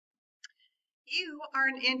You are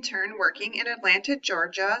an intern working in Atlanta,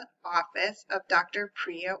 Georgia office of Dr.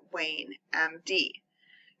 Priya Wayne, MD.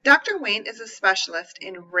 Dr. Wayne is a specialist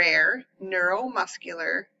in rare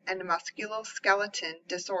neuromuscular and musculoskeletal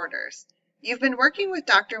disorders. You've been working with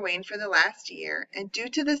Dr. Wayne for the last year, and due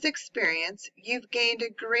to this experience, you've gained a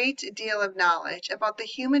great deal of knowledge about the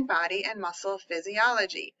human body and muscle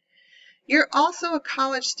physiology. You're also a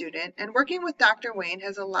college student, and working with Dr. Wayne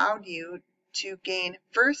has allowed you to gain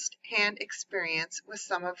first-hand experience with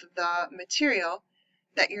some of the material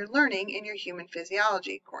that you're learning in your human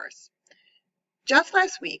physiology course. Just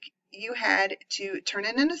last week, you had to turn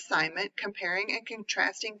in an assignment comparing and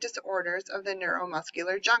contrasting disorders of the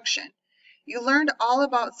neuromuscular junction. You learned all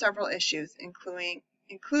about several issues, including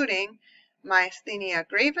myasthenia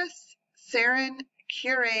gravis, Sarin,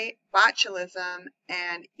 Curé botulism,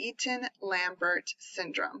 and Eaton-Lambert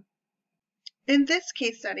syndrome. In this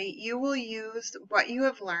case study, you will use what you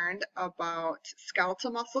have learned about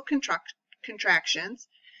skeletal muscle contractions,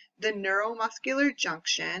 the neuromuscular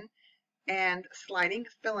junction, and sliding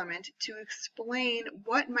filament to explain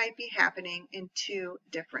what might be happening in two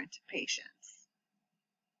different patients.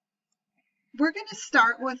 We're going to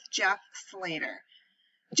start with Jeff Slater.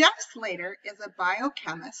 Jeff Slater is a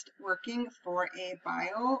biochemist working for a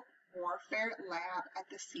biowarfare lab at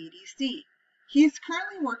the CDC. He is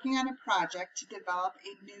currently working on a project to develop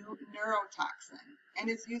a new neurotoxin and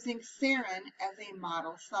is using sarin as a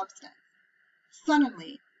model substance.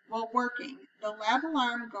 Suddenly, while working, the lab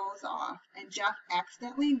alarm goes off and Jeff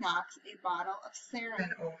accidentally knocks a bottle of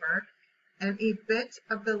sarin over, and a bit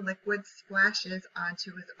of the liquid splashes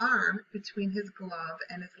onto his arm between his glove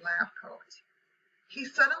and his lab coat. He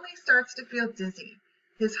suddenly starts to feel dizzy.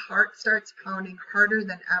 His heart starts pounding harder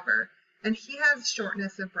than ever, and he has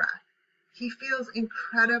shortness of breath. He feels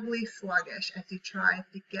incredibly sluggish as he tries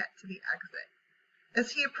to get to the exit.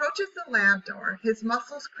 As he approaches the lab door, his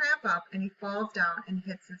muscles cramp up and he falls down and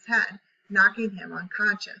hits his head, knocking him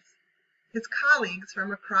unconscious. His colleagues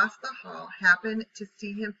from across the hall happen to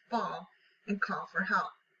see him fall and call for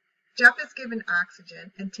help. Jeff is given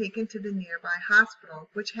oxygen and taken to the nearby hospital,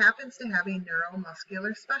 which happens to have a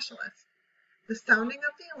neuromuscular specialist. The sounding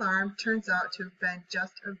of the alarm turns out to have been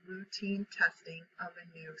just a routine testing of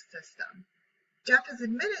a new system. Jeff is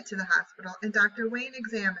admitted to the hospital and Dr. Wayne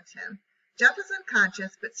examines him. Jeff is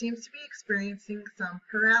unconscious but seems to be experiencing some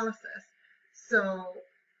paralysis, so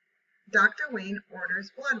Dr. Wayne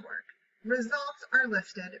orders blood work. Results are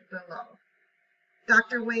listed below.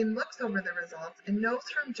 Dr. Wayne looks over the results and knows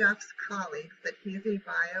from Jeff's colleagues that he is a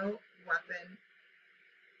bioweapon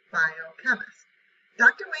biochemist.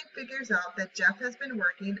 Dr. Wayne figures out that Jeff has been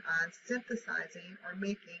working on synthesizing or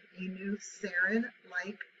making a new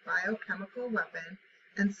sarin-like biochemical weapon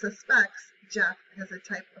and suspects Jeff has a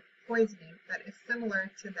type of poisoning that is similar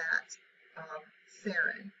to that of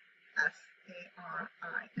sarin,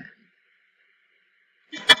 S-A-R-I-N.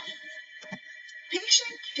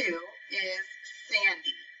 Patient 2 is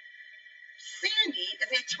Sandy. Sandy is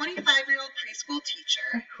a 25-year-old preschool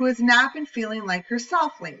teacher who has not been feeling like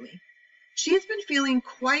herself lately. She's been feeling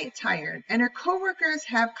quite tired, and her coworkers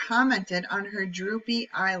have commented on her droopy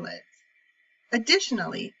eyelids.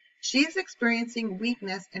 Additionally, she is experiencing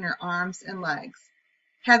weakness in her arms and legs,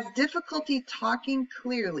 has difficulty talking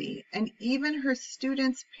clearly, and even her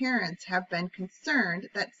students' parents have been concerned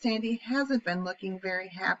that Sandy hasn't been looking very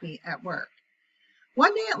happy at work.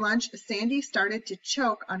 One day at lunch, Sandy started to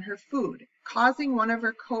choke on her food, causing one of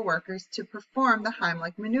her coworkers to perform the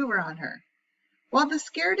Heimlich maneuver on her. While the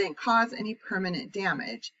scare didn't cause any permanent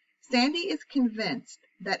damage, Sandy is convinced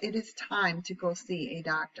that it is time to go see a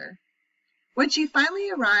doctor. When she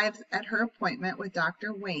finally arrives at her appointment with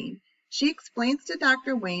Dr. Wayne, she explains to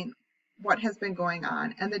Dr. Wayne what has been going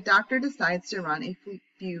on, and the doctor decides to run a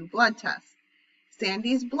few blood tests.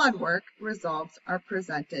 Sandy's blood work results are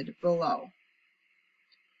presented below.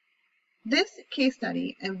 This case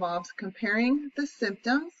study involves comparing the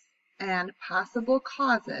symptoms and possible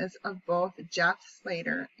causes of both Jeff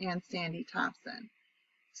Slater and Sandy Thompson.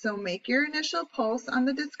 So make your initial posts on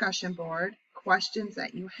the discussion board, questions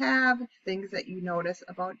that you have, things that you notice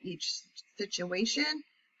about each situation,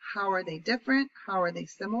 how are they different, how are they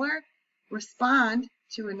similar, respond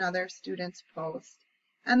to another student's post,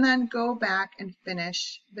 and then go back and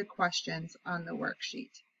finish the questions on the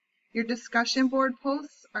worksheet. Your discussion board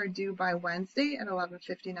posts are due by Wednesday at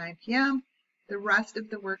 11:59 p.m. The rest of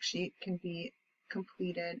the worksheet can be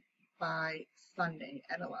completed by Sunday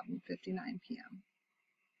at 11:59 p.m.